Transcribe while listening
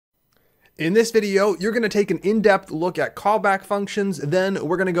In this video, you're going to take an in-depth look at callback functions, then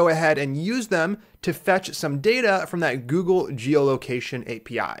we're going to go ahead and use them to fetch some data from that Google geolocation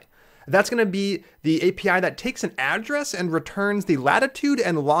API. That's going to be the API that takes an address and returns the latitude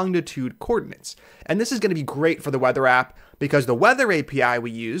and longitude coordinates. And this is going to be great for the weather app because the weather API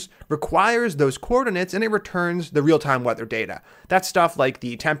we use requires those coordinates and it returns the real-time weather data. That's stuff like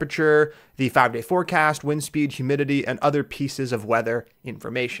the temperature, the 5-day forecast, wind speed, humidity, and other pieces of weather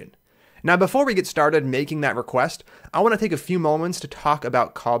information. Now, before we get started making that request, I want to take a few moments to talk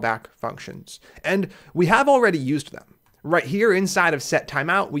about callback functions. And we have already used them. Right here inside of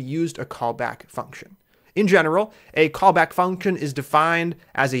setTimeout, we used a callback function. In general, a callback function is defined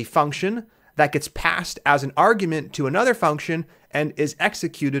as a function that gets passed as an argument to another function and is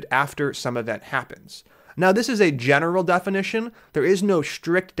executed after some event happens. Now, this is a general definition. There is no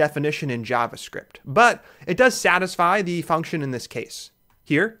strict definition in JavaScript, but it does satisfy the function in this case.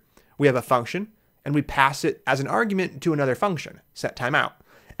 Here, we have a function, and we pass it as an argument to another function, setTimeout.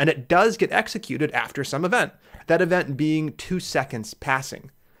 And it does get executed after some event, that event being 2 seconds passing.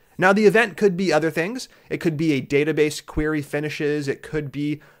 Now, the event could be other things. It could be a database query finishes. It could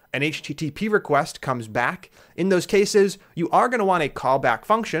be an HTTP request comes back. In those cases, you are going to want a callback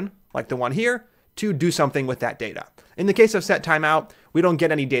function, like the one here, to do something with that data. In the case of setTimeout, we don't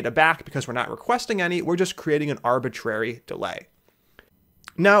get any data back because we're not requesting any. We're just creating an arbitrary delay.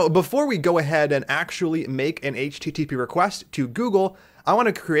 Now, before we go ahead and actually make an HTTP request to Google, I want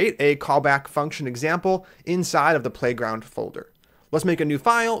to create a callback function example inside of the playground folder. Let's make a new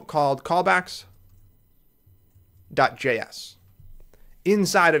file called callbacks.js.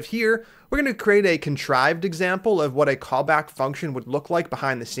 Inside of here, we're going to create a contrived example of what a callback function would look like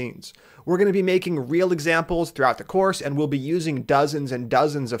behind the scenes. We're going to be making real examples throughout the course, and we'll be using dozens and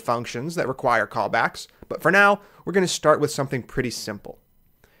dozens of functions that require callbacks. But for now, we're going to start with something pretty simple.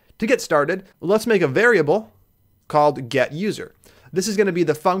 To get started, let's make a variable called getUser. This is going to be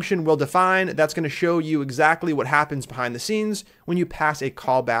the function we'll define that's going to show you exactly what happens behind the scenes when you pass a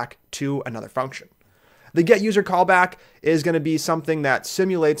callback to another function. The getUser callback is going to be something that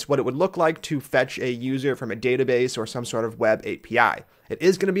simulates what it would look like to fetch a user from a database or some sort of web API. It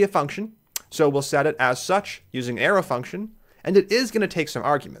is going to be a function, so we'll set it as such using arrow function, and it is going to take some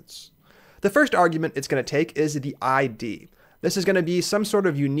arguments. The first argument it's going to take is the ID. This is going to be some sort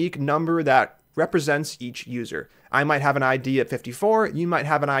of unique number that represents each user. I might have an ID of 54, you might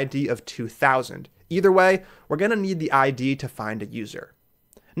have an ID of 2000. Either way, we're going to need the ID to find a user.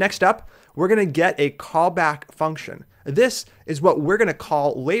 Next up, we're going to get a callback function. This is what we're going to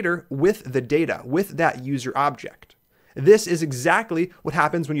call later with the data, with that user object. This is exactly what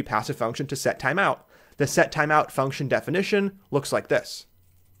happens when you pass a function to setTimeout. The setTimeout function definition looks like this.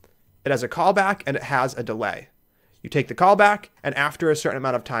 It has a callback and it has a delay. You take the callback, and after a certain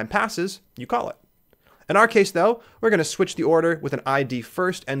amount of time passes, you call it. In our case, though, we're going to switch the order with an ID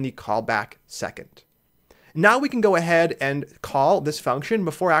first and the callback second. Now we can go ahead and call this function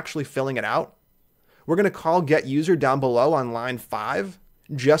before actually filling it out. We're going to call getUser down below on line 5,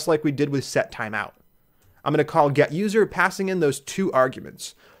 just like we did with setTimeout. I'm going to call getUser passing in those 2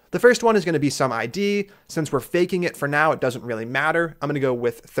 arguments. The first one is going to be some ID. Since we're faking it for now, it doesn't really matter. I'm going to go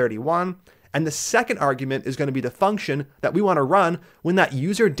with 31. And the second argument is going to be the function that we want to run when that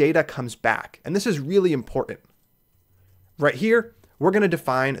user data comes back. And this is really important. Right here, we're going to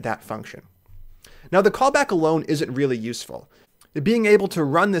define that function. Now, the callback alone isn't really useful. Being able to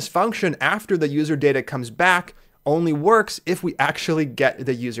run this function after the user data comes back only works if we actually get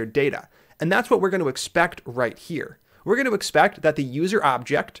the user data. And that's what we're going to expect right here. We're going to expect that the user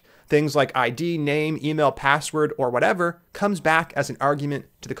object, things like ID, name, email, password, or whatever, comes back as an argument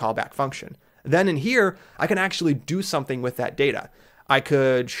to the callback function. Then in here, I can actually do something with that data. I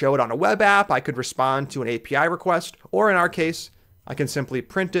could show it on a web app, I could respond to an API request, or in our case, I can simply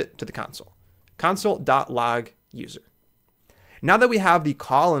print it to the console. Console.log user. Now that we have the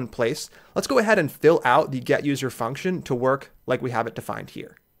call in place, let's go ahead and fill out the getUser function to work like we have it defined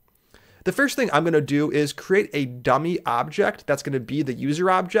here. The first thing I'm going to do is create a dummy object that's going to be the user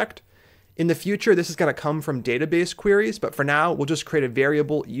object. In the future, this is going to come from database queries, but for now, we'll just create a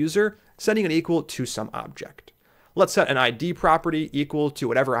variable user, setting it equal to some object. Let's set an ID property equal to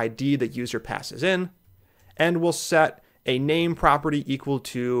whatever ID the user passes in, and we'll set a name property equal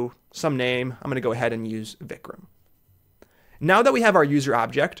to some name. I'm going to go ahead and use Vikram. Now that we have our user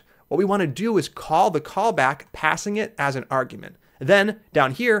object, what we want to do is call the callback, passing it as an argument. Then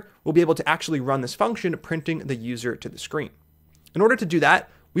down here, we'll be able to actually run this function, printing the user to the screen. In order to do that,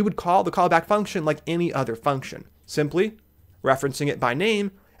 we would call the callback function like any other function, simply referencing it by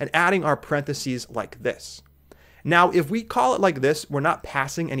name and adding our parentheses like this. Now, if we call it like this, we're not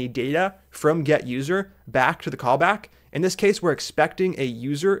passing any data from getUser back to the callback. In this case, we're expecting a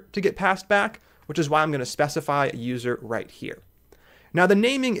user to get passed back, which is why I'm going to specify a user right here. Now, the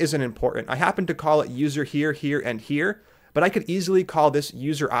naming isn't important. I happen to call it user here, here, and here, but I could easily call this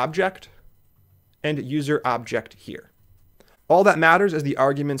user object and user object here. All that matters is the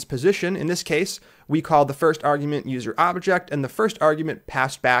argument's position. In this case, we call the first argument user object, and the first argument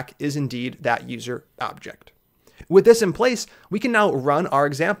passed back is indeed that user object. With this in place, we can now run our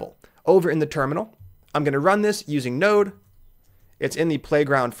example. Over in the terminal, I'm going to run this using Node. It's in the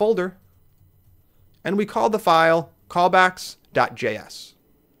playground folder, and we call the file callbacks.js.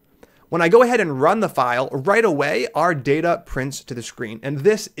 When I go ahead and run the file, right away, our data prints to the screen, and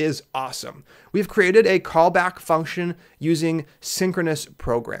this is awesome. We've created a callback function using synchronous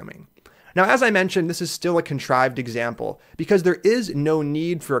programming. Now, as I mentioned, this is still a contrived example because there is no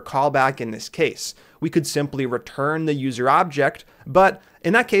need for a callback in this case. We could simply return the user object, but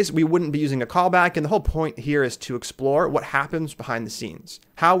in that case, we wouldn't be using a callback, and the whole point here is to explore what happens behind the scenes,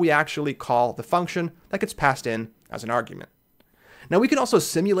 how we actually call the function that gets passed in as an argument. Now, we can also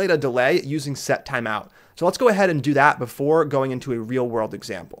simulate a delay using setTimeout. So let's go ahead and do that before going into a real-world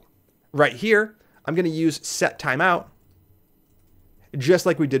example. Right here, I'm going to use setTimeout just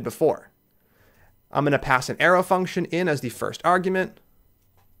like we did before. I'm going to pass an arrow function in as the first argument.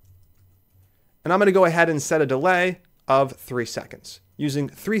 And I'm going to go ahead and set a delay of 3 seconds using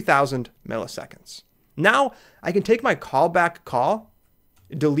 3000 milliseconds. Now, I can take my callback call,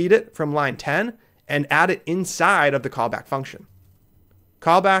 delete it from line 10, and add it inside of the callback function.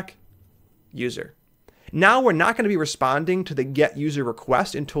 Callback, user. Now we're not going to be responding to the getUser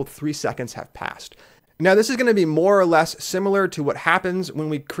request until 3 seconds have passed. Now this is going to be more or less similar to what happens when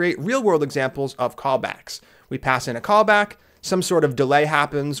we create real-world examples of callbacks. We pass in a callback, some sort of delay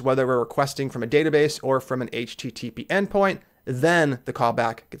happens, whether we're requesting from a database or from an HTTP endpoint, then the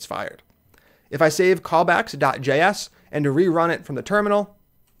callback gets fired. If I save callbacks.js and rerun it from the terminal,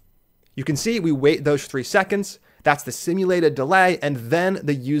 you can see we wait those 3 seconds. That's the simulated delay, and then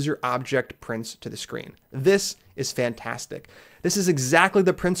the user object prints to the screen. This is fantastic. This is exactly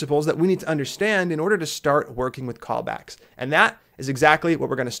the principles that we need to understand in order to start working with callbacks. And that is exactly what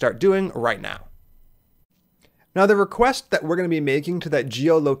we're going to start doing right now. Now, the request that we're going to be making to that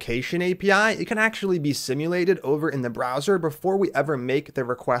geolocation API, it can actually be simulated over in the browser before we ever make the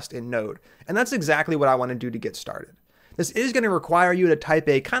request in Node. And that's exactly what I want to do to get started. This is going to require you to type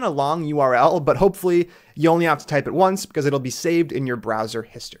a kind of long URL, but hopefully you only have to type it once because it'll be saved in your browser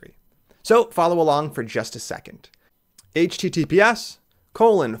history. So follow along for just a second.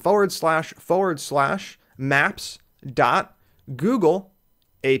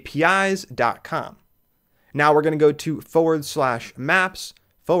 https://maps.googleapis.com. Now we're going to go to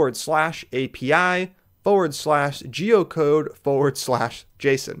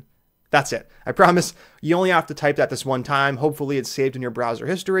 /maps/API/geocode/JSON. That's it. I promise you only have to type that this one time. Hopefully it's saved in your browser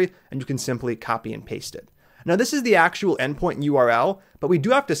history and you can simply copy and paste it. Now this is the actual endpoint URL, but we do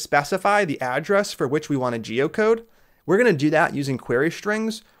have to specify the address for which we want to geocode. We're going to do that using query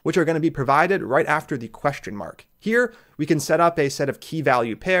strings, which are going to be provided right after the question mark. Here we can set up a set of key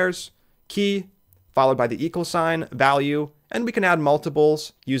value pairs, key followed by the equal sign, value, and we can add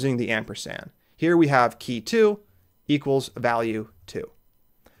multiples using the ampersand. Here we have key2 equals value 2.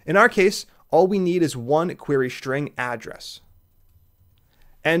 In our case, all we need is one query string address.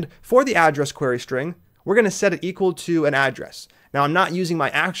 And for the address query string, we're going to set it equal to an address. Now, I'm not using my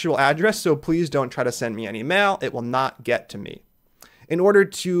actual address, so please don't try to send me any mail. It will not get to me. In order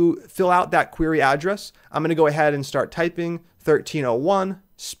to fill out that query address, I'm going to go ahead and start typing 1301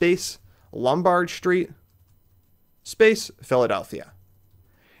 space Lombard Street space Philadelphia.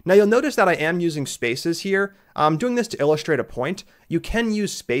 Now you'll notice that I am using spaces here. I'm doing this to illustrate a point. You can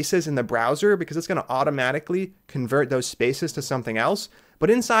use spaces in the browser because it's going to automatically convert those spaces to something else. But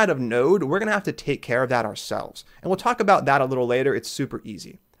inside of Node, we're going to have to take care of that ourselves. And we'll talk about that a little later. It's super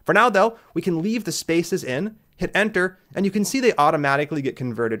easy. For now, though, we can leave the spaces in, hit enter, and you can see they automatically get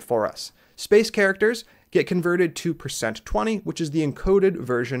converted for us. Space characters get converted to %20, which is the encoded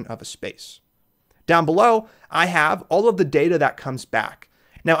version of a space. Down below, I have all of the data that comes back.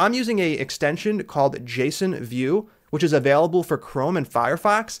 Now, I'm using an extension called JSON View, which is available for Chrome and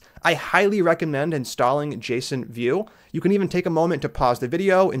Firefox. I highly recommend installing JSON View. You can even take a moment to pause the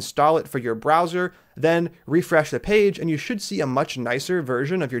video, install it for your browser, then refresh the page, and you should see a much nicer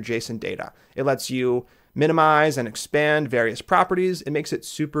version of your JSON data. It lets you minimize and expand various properties. It makes it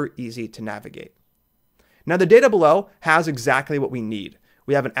super easy to navigate. Now, the data below has exactly what we need.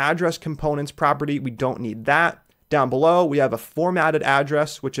 We have an address components property. We don't need that. Down below, we have a formatted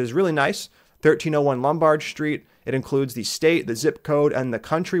address, which is really nice, 1301 Lombard Street. It includes the state, the zip code, and the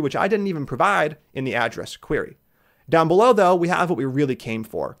country, which I didn't even provide in the address query. Down below, though, we have what we really came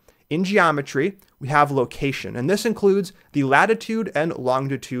for. In geometry, we have location, and this includes the latitude and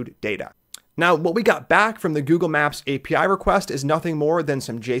longitude data. Now, what we got back from the Google Maps API request is nothing more than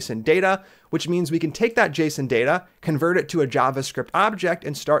some JSON data, which means we can take that JSON data, convert it to a JavaScript object,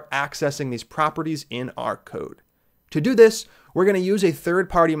 and start accessing these properties in our code. To do this, we're going to use a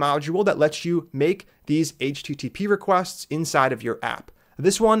third-party module that lets you make these HTTP requests inside of your app.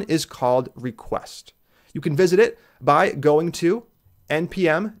 This one is called Request. You can visit it by going to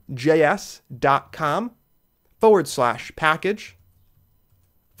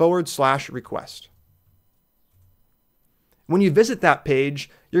npm.js.com/package/request. When you visit that page,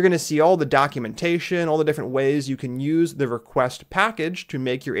 you're going to see all the documentation, all the different ways you can use the request package to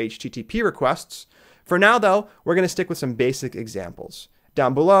make your HTTP requests. For now, though, we're going to stick with some basic examples.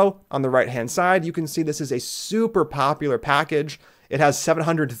 Down below, on the right-hand side, you can see this is a super popular package. It has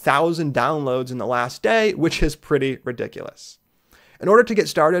 700,000 downloads in the last day, which is pretty ridiculous. In order to get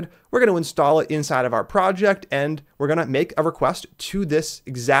started, we're going to install it inside of our project, and we're going to make a request to this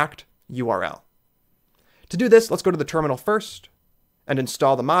exact URL. To do this, let's go to the terminal first and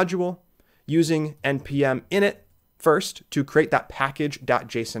install the module using npm init first to create that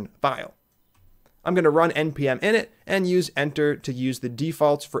package.json file. I'm going to run npm init and use enter to use the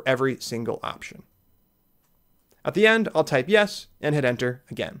defaults for every single option. At the end, I'll type yes and hit enter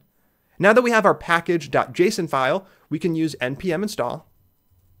again. Now that we have our package.json file, we can use npm install,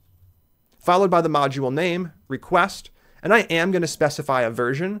 followed by the module name, request, and I am going to specify a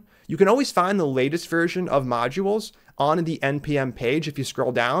version. You can always find the latest version of modules on the npm page if you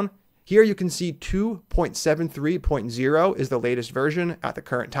scroll down. Here you can see 2.73.0 is the latest version at the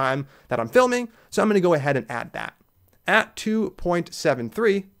current time that I'm filming, so I'm going to go ahead and add that at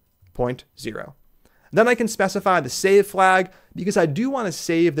 2.73.0. Then I can specify the save flag because I do want to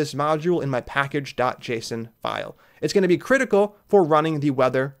save this module in my package.json file. It's going to be critical for running the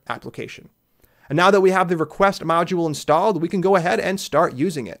weather application. And now that we have the request module installed, we can go ahead and start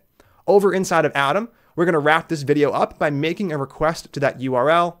using it. Over inside of Atom, we're going to wrap this video up by making a request to that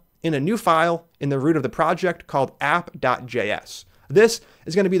URL in a new file in the root of the project called app.js. This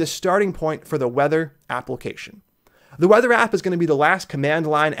is going to be the starting point for the weather application. The weather app is going to be the last command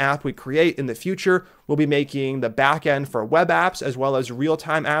line app we create in the future. We'll be making the backend for web apps as well as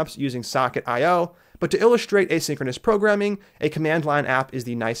real-time apps using Socket.io. But to illustrate asynchronous programming, a command line app is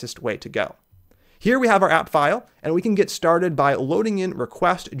the nicest way to go. Here we have our app file, and we can get started by loading in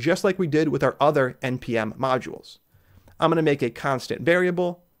request just like we did with our other npm modules. I'm going to make a constant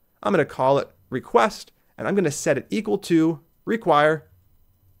variable. I'm going to call it request, and I'm going to set it equal to require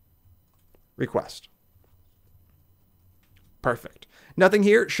request. Perfect. Nothing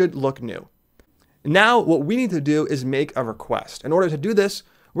here should look new. Now what we need to do is make a request. In order to do this,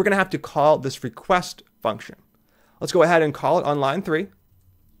 we're going to have to call this request function. Let's go ahead and call it on line 3,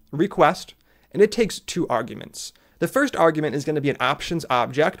 request, and it takes 2 arguments. The first argument is going to be an options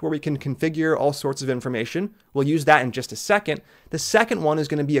object where we can configure all sorts of information. We'll use that in just a second. The second one is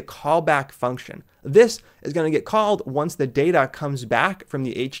going to be a callback function. This is going to get called once the data comes back from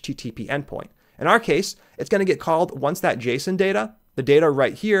the HTTP endpoint. In our case, it's going to get called once that JSON data, the data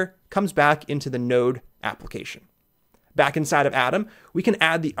right here, comes back into the Node application. Back inside of Atom, we can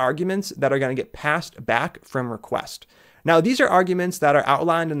add the arguments that are going to get passed back from request. Now, these are arguments that are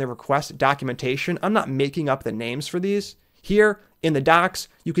outlined in the request documentation. I'm not making up the names for these. Here in the docs,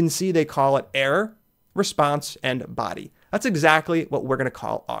 you can see they call it error, response, and body. That's exactly what we're going to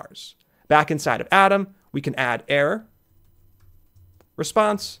call ours. Back inside of Atom, we can add error,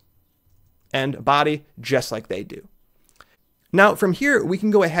 response, and body just like they do. Now from here, we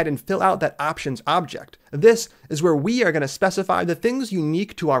can go ahead and fill out that options object. This is where we are going to specify the things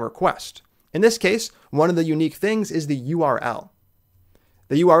unique to our request. In this case, one of the unique things is the URL.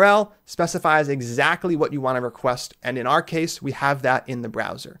 The URL specifies exactly what you want to request, and in our case, we have that in the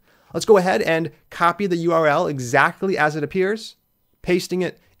browser. Let's go ahead and copy the URL exactly as it appears, pasting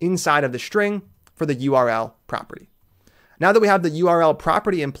it inside of the string for the URL property. Now that we have the URL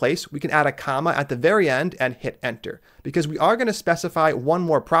property in place, we can add a comma at the very end and hit enter. Because we are going to specify one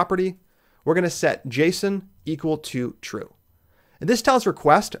more property, we're going to set JSON equal to true. And this tells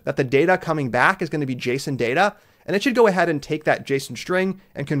request that the data coming back is going to be JSON data, and it should go ahead and take that JSON string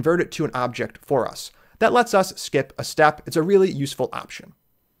and convert it to an object for us. That lets us skip a step. It's a really useful option.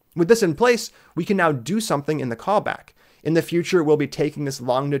 With this in place, we can now do something in the callback. In the future, we'll be taking this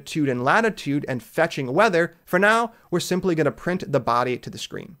longitude and latitude and fetching weather. For now, we're simply going to print the body to the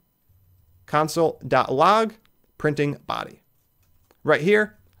screen. Console.log, printing body. Right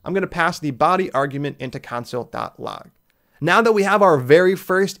here, I'm going to pass the body argument into console.log. Now that we have our very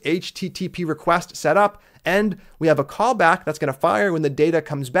first HTTP request set up and we have a callback that's going to fire when the data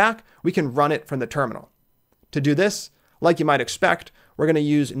comes back, we can run it from the terminal. To do this, like you might expect, we're going to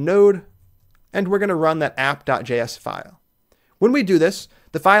use Node and we're going to run that app.js file. When we do this,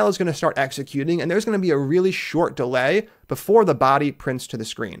 the file is going to start executing and there's going to be a really short delay before the body prints to the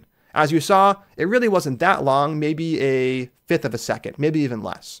screen. As you saw, it really wasn't that long, maybe a fifth of a second, maybe even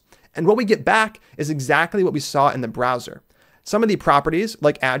less. And what we get back is exactly what we saw in the browser. Some of the properties,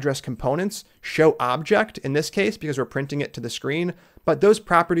 like address components, show object in this case because we're printing it to the screen, but those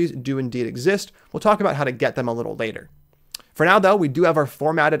properties do indeed exist. We'll talk about how to get them a little later. For now, though, we do have our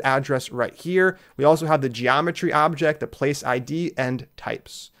formatted address right here. We also have the geometry object, the place ID, and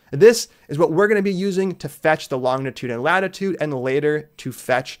types. This is what we're going to be using to fetch the longitude and latitude and later to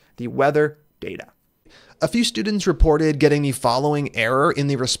fetch the weather data. A few students reported getting the following error in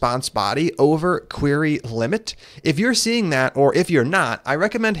the response body over query limit. If you're seeing that, or if you're not, I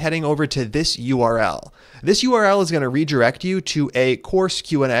recommend heading over to this URL. This URL is going to redirect you to a course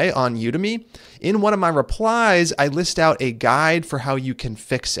Q&A on Udemy. In one of my replies, I list out a guide for how you can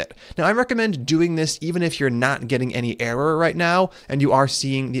fix it. Now, I recommend doing this even if you're not getting any error right now and you are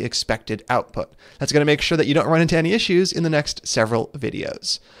seeing the expected output. That's going to make sure that you don't run into any issues in the next several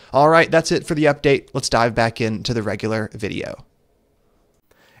videos. All right, that's it for the update. Let's dive back into the regular video.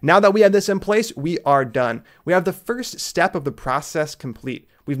 Now that we have this in place, we are done. We have the first step of the process complete.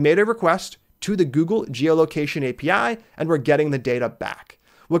 We've made a request to the Google geolocation API, and we're getting the data back.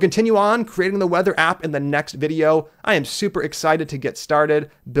 We'll continue on creating the weather app in the next video. I am super excited to get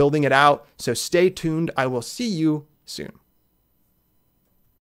started building it out, so stay tuned. I will see you soon.